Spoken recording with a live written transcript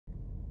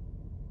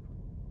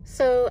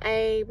So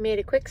I made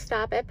a quick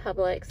stop at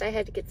Publix. I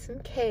had to get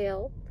some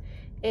kale,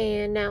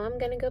 and now I'm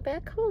gonna go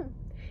back home.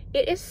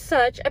 It is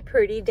such a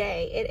pretty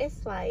day. It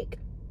is like,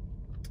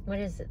 what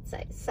does it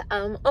say?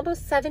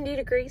 Almost 70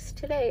 degrees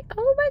today.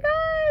 Oh my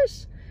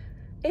gosh,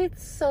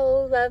 it's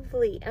so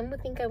lovely. I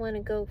think I want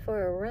to go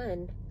for a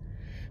run.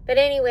 But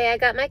anyway, I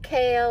got my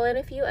kale and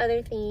a few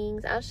other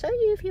things. I'll show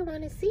you if you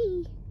want to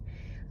see.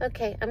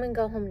 Okay, I'm gonna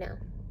go home now.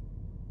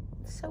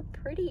 It's so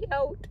pretty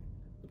out.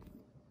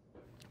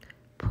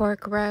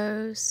 Pork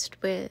roast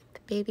with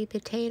baby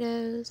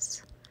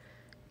potatoes,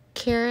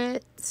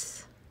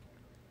 carrots,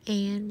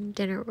 and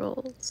dinner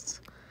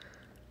rolls.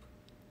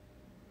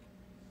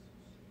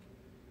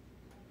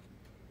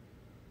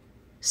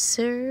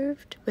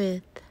 Served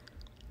with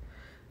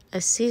a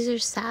Caesar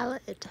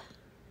salad.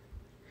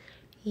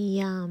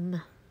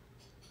 Yum.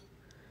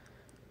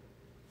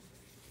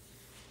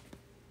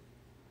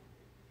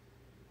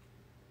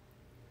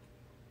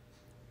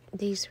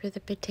 These were the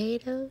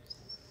potatoes.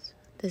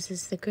 This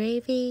is the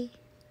gravy.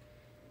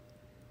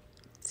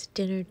 It's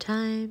dinner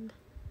time.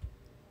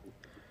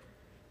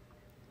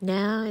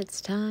 Now it's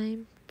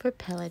time for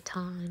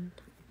Peloton.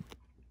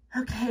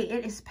 Okay,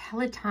 it is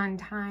Peloton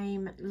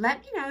time.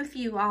 Let me know if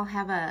you all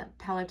have a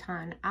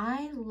Peloton.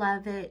 I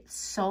love it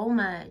so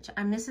much.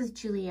 I'm Mrs.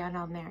 Julieann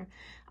on there.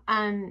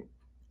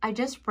 I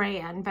just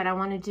ran, but I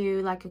want to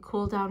do like a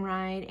cool down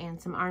ride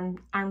and some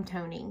arm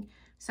toning.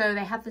 So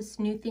they have this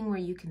new thing where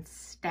you can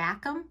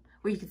stack them,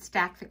 where you can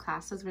stack the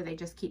classes where they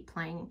just keep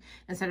playing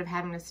instead of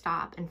having to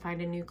stop and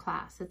find a new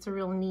class. It's a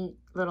real neat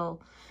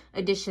little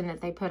addition that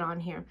they put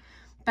on here.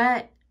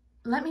 But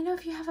let me know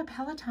if you have a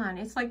Peloton.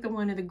 It's like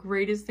one of the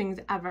greatest things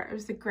ever. It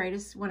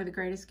was one of the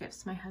greatest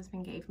gifts my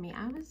husband gave me.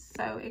 I was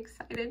so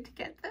excited to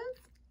get this.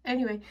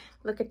 Anyway,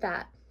 look at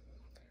that.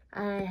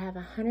 I have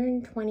a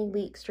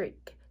 120-week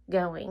streak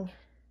going,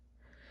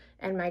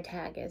 and my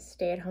tag is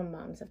Stay-at-Home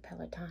Moms of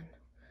Peloton.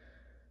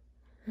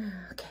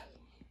 Okay.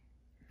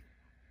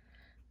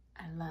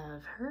 I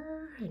love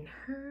her and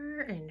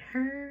her and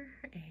her.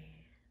 And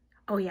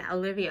oh yeah,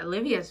 Olivia.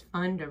 Olivia's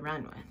fun to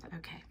run with.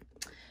 Okay.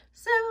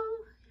 So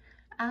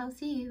I'll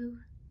see you.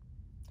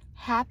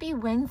 Happy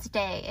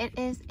Wednesday. It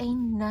is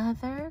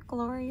another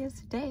glorious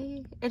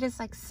day. It is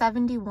like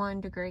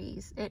 71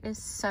 degrees. It is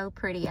so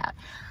pretty out.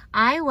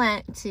 I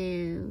went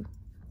to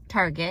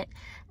Target,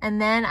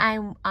 and then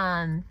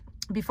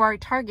before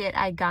Target,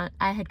 I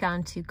had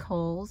gone to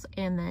Kohl's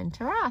and then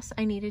to Ross.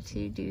 I needed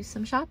to do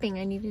some shopping.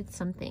 I needed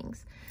some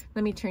things.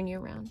 Let me turn you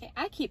around. Okay,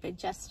 I keep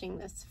adjusting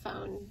this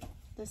phone,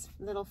 this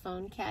little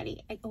phone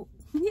caddy. I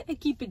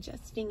keep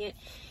adjusting it,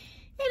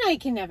 and I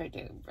can never do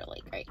a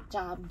really great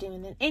job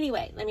doing it.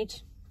 Anyway, all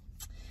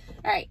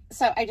right,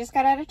 so I just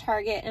got out of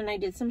Target and I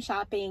did some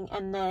shopping,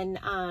 and then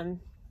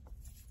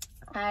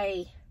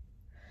okay,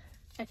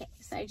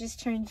 so I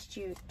just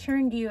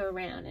turned you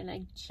around, and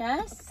I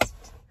just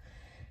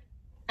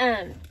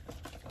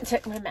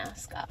took my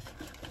mask off.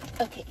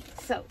 Okay,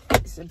 so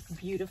it's a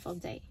beautiful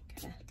day.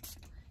 Got a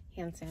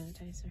hand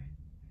sanitizer.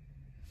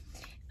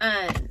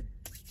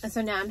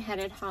 So now I'm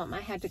headed home.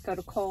 I had to go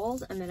to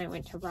Kohl's, and then I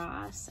went to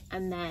Ross,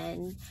 and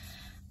then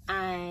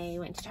I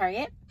went to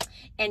Target,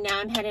 and now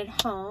I'm headed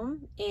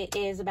home. It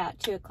is about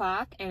 2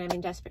 o'clock, and I'm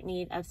in desperate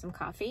need of some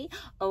coffee.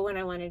 Oh, and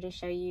I wanted to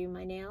show you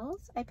my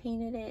nails. I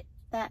painted it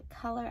that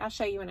color. I'll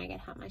show you when I get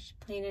home. I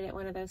painted it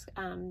one of those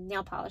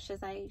nail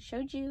polishes I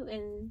showed you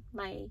in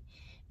my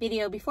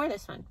video before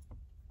this one.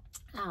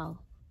 I'll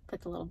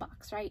put the little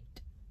box right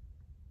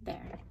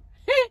there.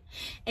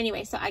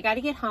 Anyway, so I got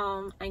to get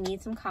home. I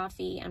need some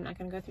coffee. I'm not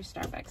going to go through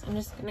Starbucks. I'm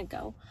just going to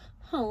go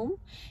home,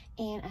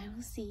 and I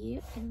will see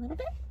you in a little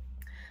bit.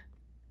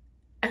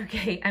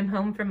 Okay, I'm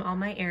home from all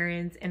my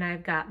errands, and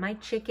I've got my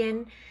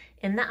chicken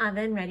in the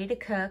oven ready to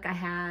cook. I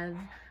have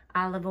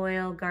olive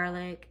oil,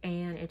 garlic,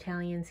 and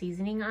Italian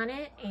seasoning on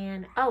it.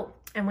 And oh,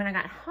 and when I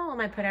got home,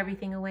 I put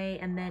everything away,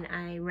 and then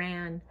I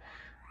ran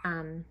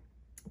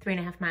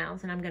 3.5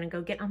 miles, and I'm gonna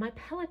go get on my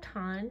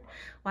Peloton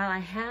while I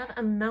have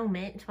a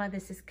moment while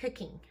this is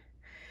cooking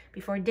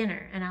before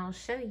dinner, and I'll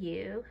show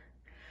you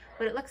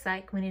what it looks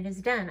like when it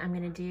is done. I'm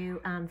gonna do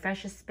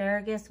fresh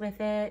asparagus with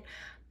it,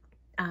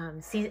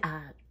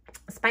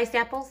 spiced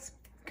apples.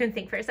 Couldn't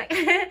think for a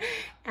second.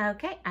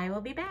 Okay, I will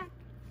be back.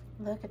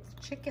 Look at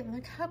the chicken.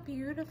 Look how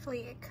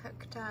beautifully it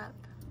cooked up.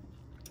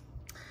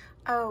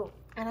 Oh,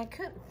 and I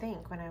couldn't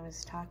think when I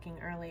was talking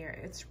earlier.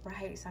 It's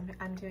rice.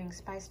 I'm doing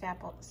spiced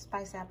apples,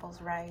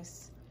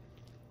 rice,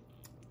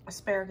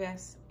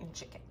 asparagus, and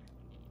chicken.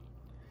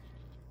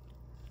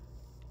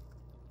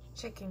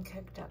 Chicken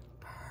cooked up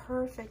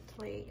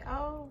perfectly.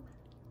 Oh.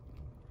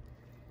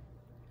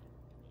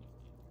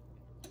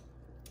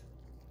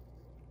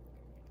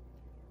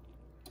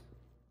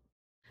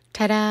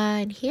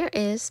 Ta-da! And here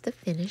is the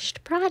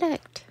finished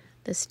product.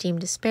 The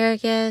steamed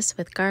asparagus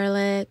with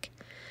garlic,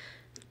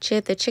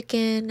 the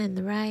chicken and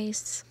the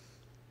rice,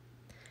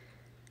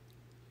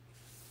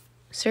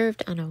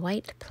 served on a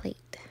white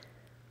plate.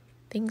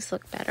 Things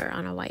look better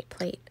on a white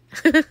plate.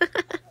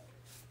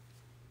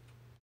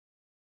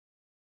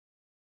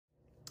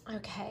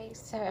 Okay,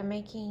 so I'm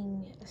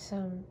making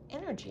some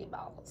energy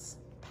balls,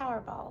 power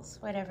balls,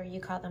 whatever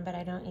you call them, but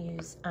I don't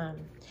use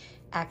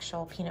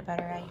actual peanut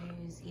butter. I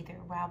use either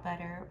wow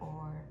butter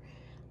or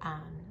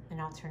an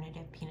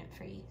alternative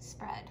peanut-free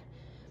spread.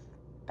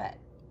 But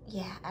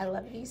yeah, I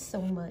love these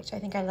so much. I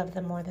think I love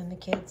them more than the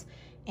kids.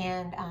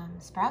 And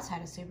Sprouts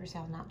had a super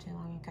sale not too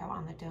long ago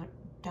on the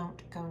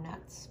Don't Go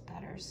Nuts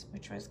butters,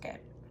 which was good.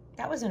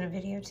 That was in a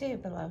video too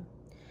below.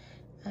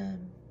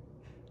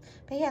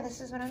 But yeah,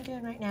 this is what I'm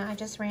doing right now. I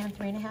just ran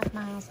 3.5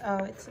 miles. Oh,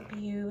 it's a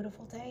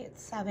beautiful day.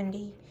 It's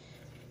 70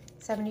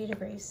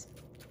 degrees.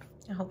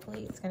 And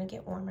hopefully it's gonna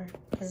get warmer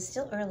because it's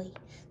still early.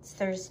 It's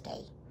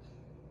Thursday.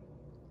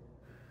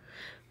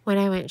 When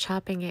I went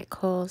shopping at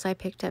Kohl's, I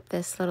picked up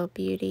this little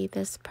beauty,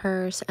 this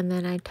purse, and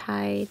then I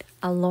tied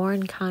a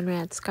Lauren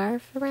Conrad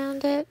scarf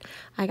around it.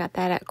 I got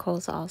that at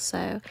Kohl's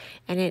also,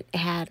 and it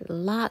had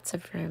lots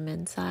of room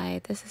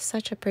inside. This is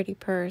such a pretty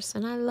purse,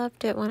 and I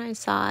loved it when I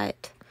saw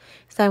it.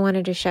 So I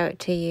wanted to show it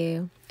to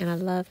you, and I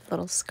love the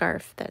little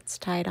scarf that's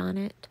tied on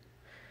it.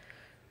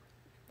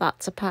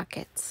 Lots of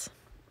pockets.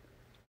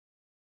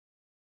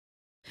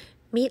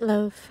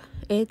 Meatloaf.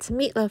 It's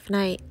meatloaf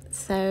night,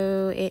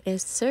 so it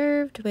is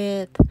served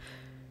with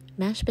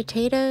mashed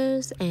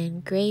potatoes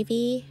and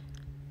gravy.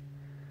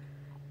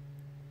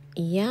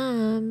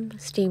 Yum!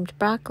 Steamed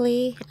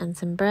broccoli and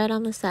some bread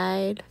on the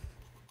side.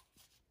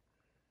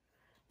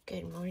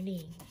 Good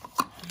morning.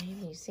 I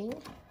am using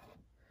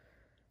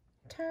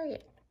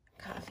Target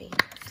coffee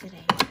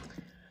today.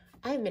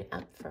 I've been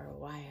up for a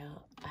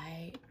while.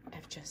 I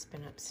have just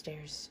been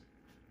upstairs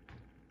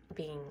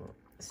being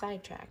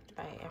sidetracked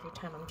by every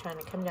time I'm trying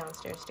to come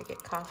downstairs to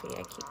get coffee.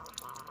 I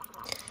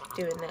keep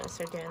doing this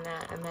or doing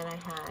that. And then I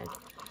had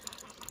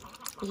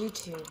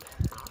YouTube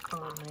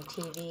on my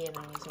TV and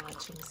I was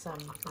watching some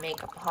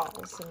makeup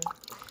hauls. And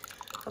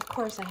of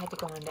course I had to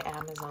go into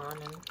Amazon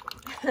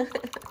and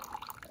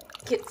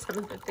get some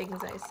of the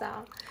things I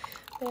saw.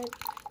 But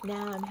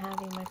now I'm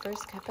having my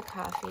first cup of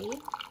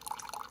coffee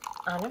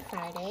on a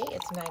Friday.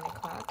 It's 9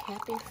 o'clock.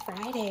 Happy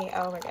Friday.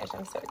 Oh my gosh,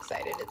 I'm so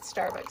excited. It's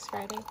Starbucks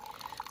Friday.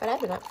 But I've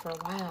been up for a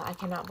while. I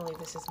cannot believe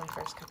this is my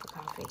first cup of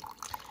coffee.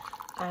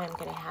 I'm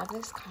going to have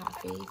this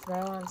coffee,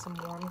 throw on some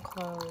warm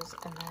clothes,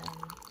 and then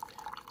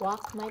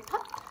walk my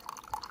pup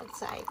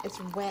outside.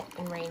 It's wet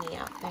and rainy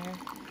out there,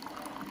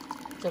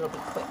 so it'll be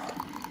quick.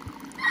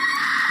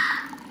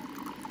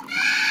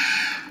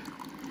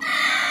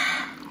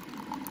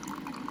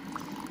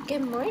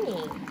 Good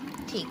morning,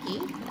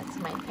 Tiki. That's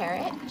my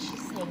parrot.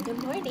 She's saying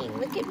good morning.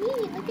 Look at me,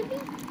 look at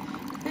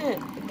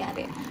me. Got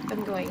it.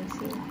 I'm going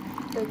to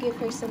go give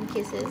her some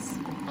kisses.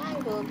 I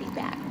will be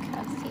back.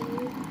 I'll see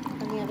you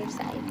on the other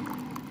side.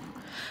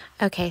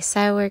 Okay,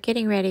 so we're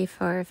getting ready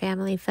for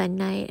family fun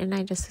night, and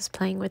I just was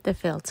playing with the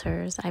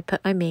filters. I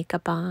put my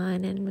makeup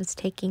on and was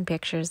taking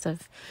pictures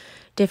of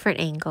different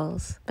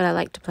angles, but I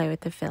like to play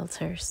with the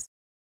filters.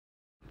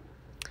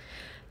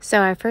 So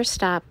our first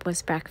stop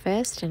was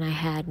breakfast, and I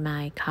had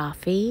my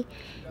coffee.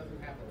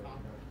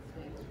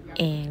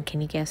 And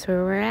can you guess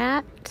where we're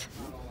at?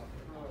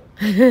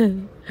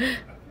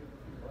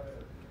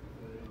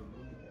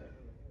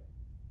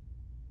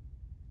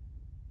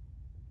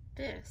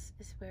 This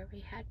is where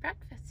we had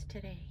breakfast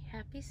today.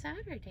 Happy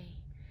Saturday.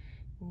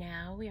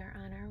 Now we are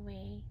on our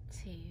way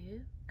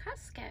to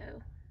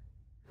Costco.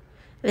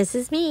 This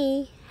is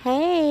me.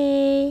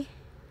 Hey.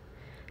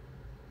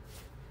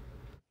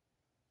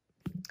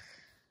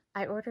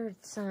 I ordered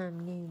some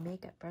new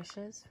makeup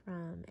brushes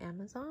from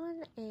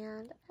Amazon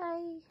and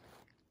I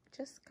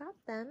just got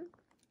them.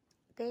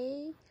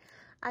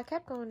 I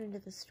kept going into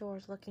the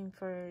stores looking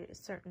for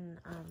certain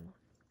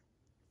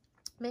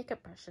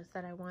makeup brushes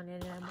that I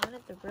wanted, and I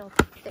wanted the real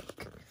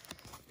thick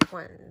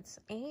ones,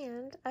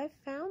 and I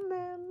found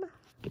them.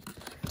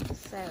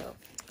 So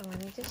I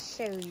wanted to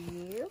show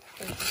you.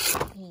 They just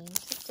came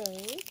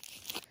today,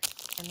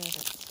 and they're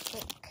the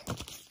thick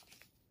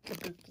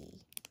kabuki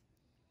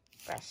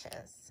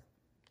brushes.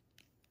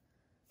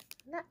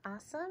 Isn't that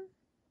awesome?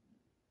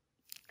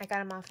 I got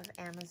them off of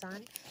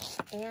Amazon,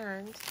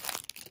 and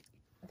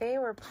they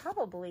were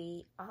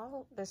probably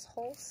this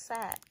whole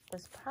set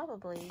was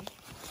probably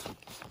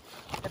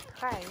the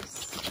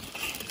price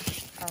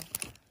of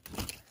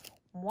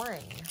one.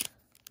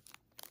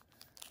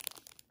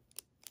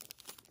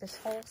 This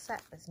whole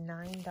set was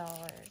 $9.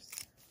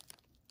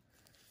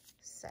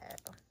 So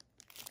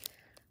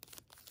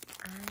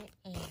I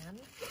am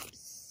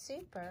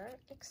super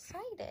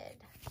excited.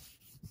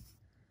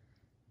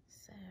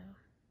 So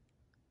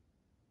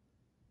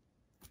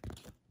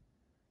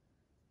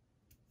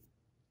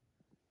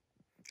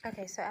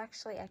okay, so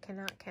actually I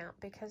cannot count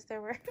because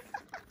there were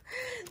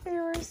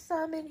there were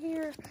some in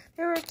here.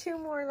 There were 2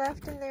 more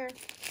left in there.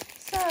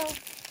 So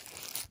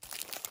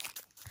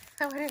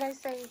what did I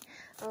say?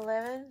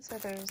 11? So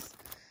there's,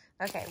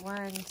 okay,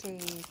 1, 2,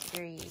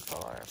 3,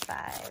 4,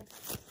 5,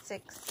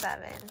 6,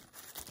 7,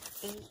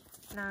 8,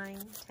 9,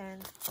 10,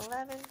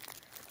 11,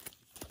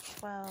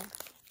 12,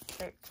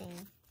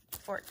 13,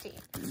 14.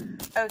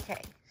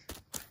 Okay.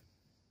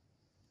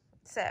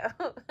 So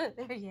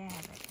there you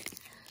have it.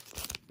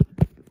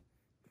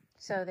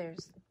 So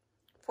there's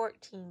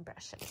 14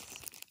 brushes.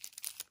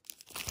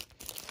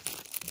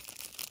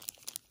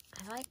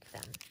 I like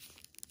them.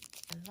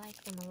 I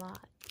like them a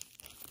lot.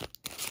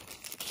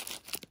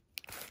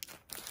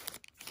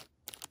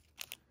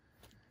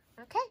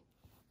 Okay.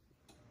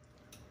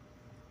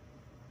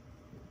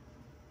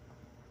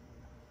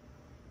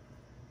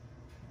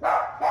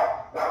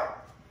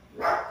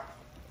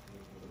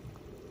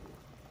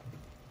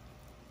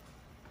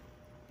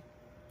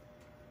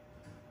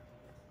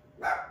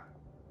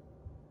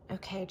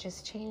 Okay,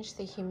 just changed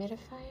the humidifier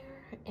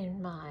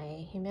in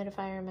my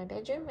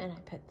bedroom, and I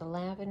put the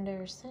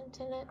lavender scent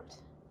in it.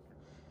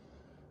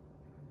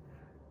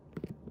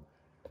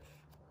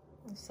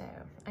 So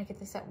I get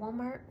this at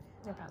Walmart.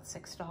 They're about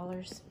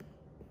 $6.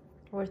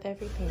 Worth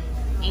every penny.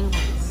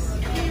 Ingles.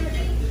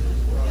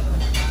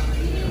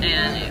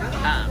 And it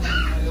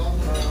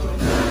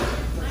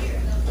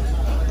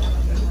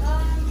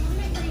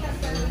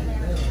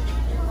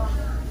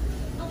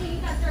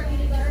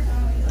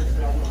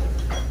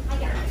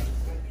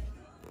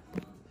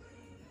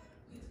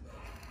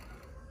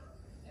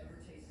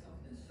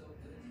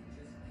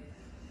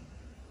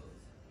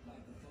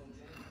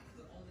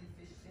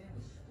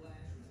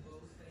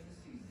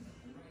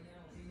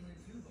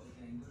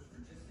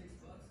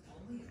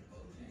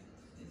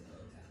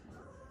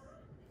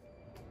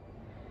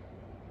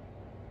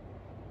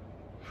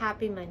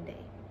Happy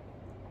Monday.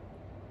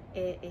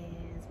 It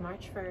is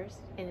March 1st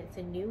and it's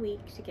a new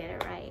week to get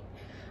it right.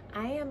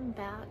 I am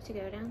about to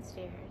go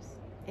downstairs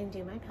and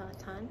do my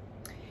Peloton,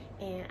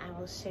 and I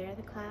will share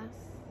the class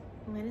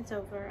when it's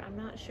over. I'm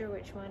not sure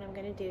which one I'm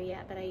going to do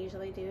yet, but I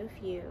usually do a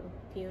few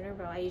in a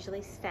row. I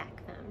usually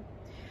stack them.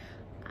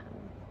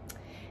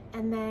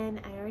 And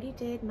then I already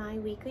did my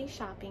weekly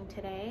shopping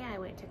today. I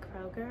went to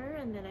Kroger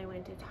and then I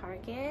went to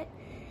Target.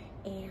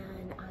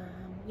 And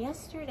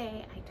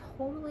yesterday I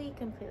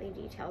completely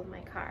detailed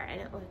my car,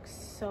 and it looks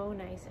so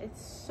nice.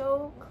 It's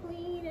so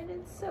clean and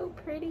it's so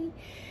pretty.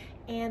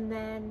 And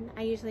then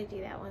I usually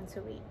do that once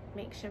a week,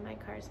 make sure my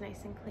car is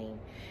nice and clean.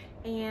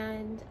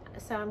 And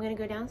so I'm going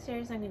to go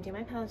downstairs, I'm going to do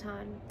my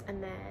Peloton,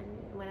 and then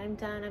when I'm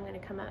done I'm going to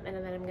come up and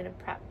then I'm going to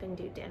prep and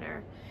do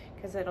dinner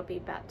because it'll be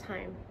about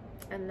time,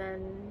 and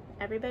then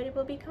everybody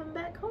will be coming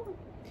back home.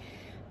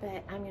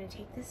 But I'm going to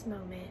take this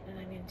moment and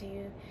I'm going to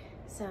do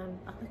some,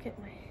 oh, look at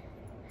my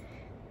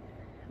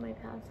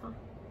Peloton. I'm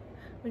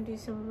going to do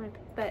some of my,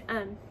 but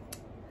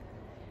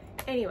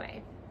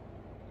anyway,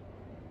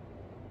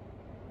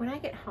 when I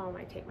get home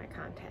I take my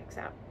contacts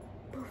out,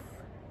 poof,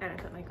 and I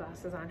put my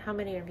glasses on. How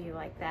many of you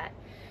like that?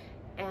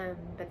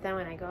 But then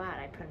when I go out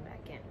I put them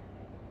back in.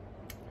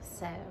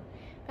 So,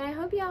 but I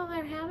hope y'all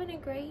are having a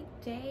great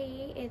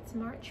day. It's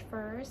March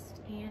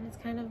 1st and it's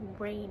kind of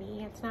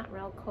rainy. It's not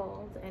real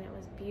cold, and it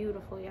was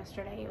beautiful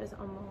yesterday. It was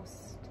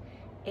almost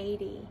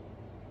 80.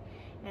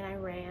 And I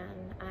ran.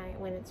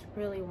 When it's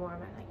really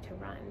warm, I like to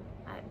run.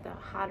 The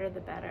hotter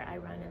the better. I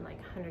run in like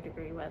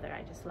 100-degree weather.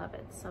 I just love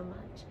it so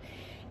much.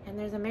 And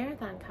there's a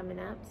marathon coming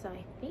up, so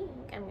I think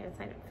I'm going to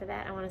sign up for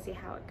that. I want to see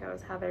how it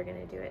goes, how they're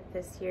going to do it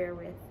this year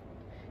with,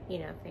 you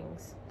know,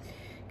 things,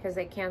 because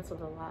they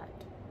canceled a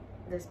lot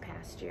this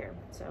past year.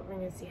 So we're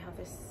going to see how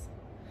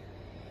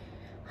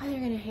they're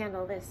going to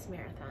handle this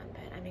marathon.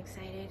 But I'm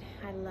excited.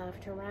 I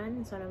love to run.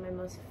 It's one of my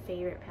most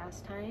favorite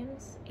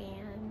pastimes,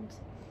 and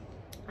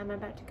I'm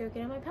about to go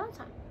get on my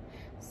Peloton.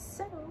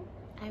 So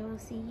I will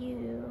see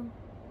you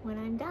when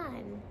I'm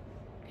done.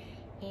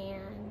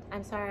 And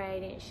I'm sorry I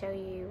didn't show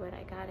you what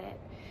I got at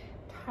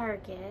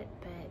Target,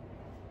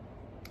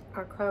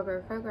 or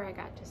Kroger. Kroger, I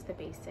got just the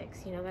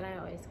basics, you know, that I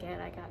always get.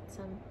 I got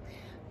some,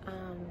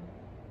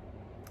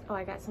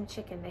 I got some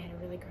chicken. They had a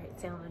really great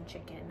sale on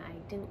chicken. I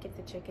didn't get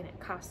the chicken at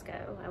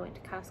Costco. I went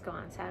to Costco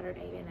on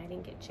Saturday and I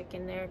didn't get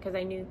chicken there because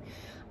I knew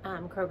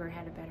Kroger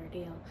had a better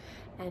deal.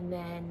 And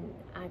then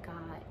I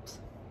got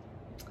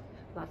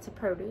lots of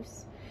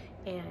produce.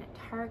 And at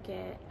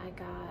Target, I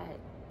got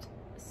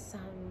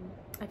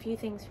a few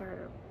things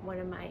for one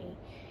of my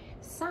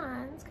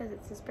sons because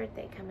it's his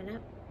birthday coming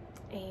up.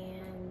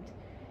 And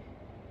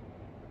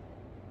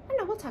I don't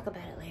know, we'll talk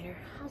about it later.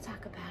 I'll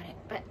talk about it.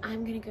 But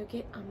I'm gonna go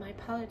get on my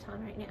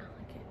Peloton right now.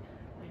 Look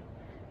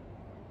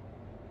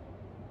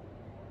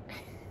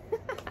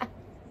at my...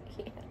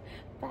 yeah.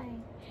 Bye.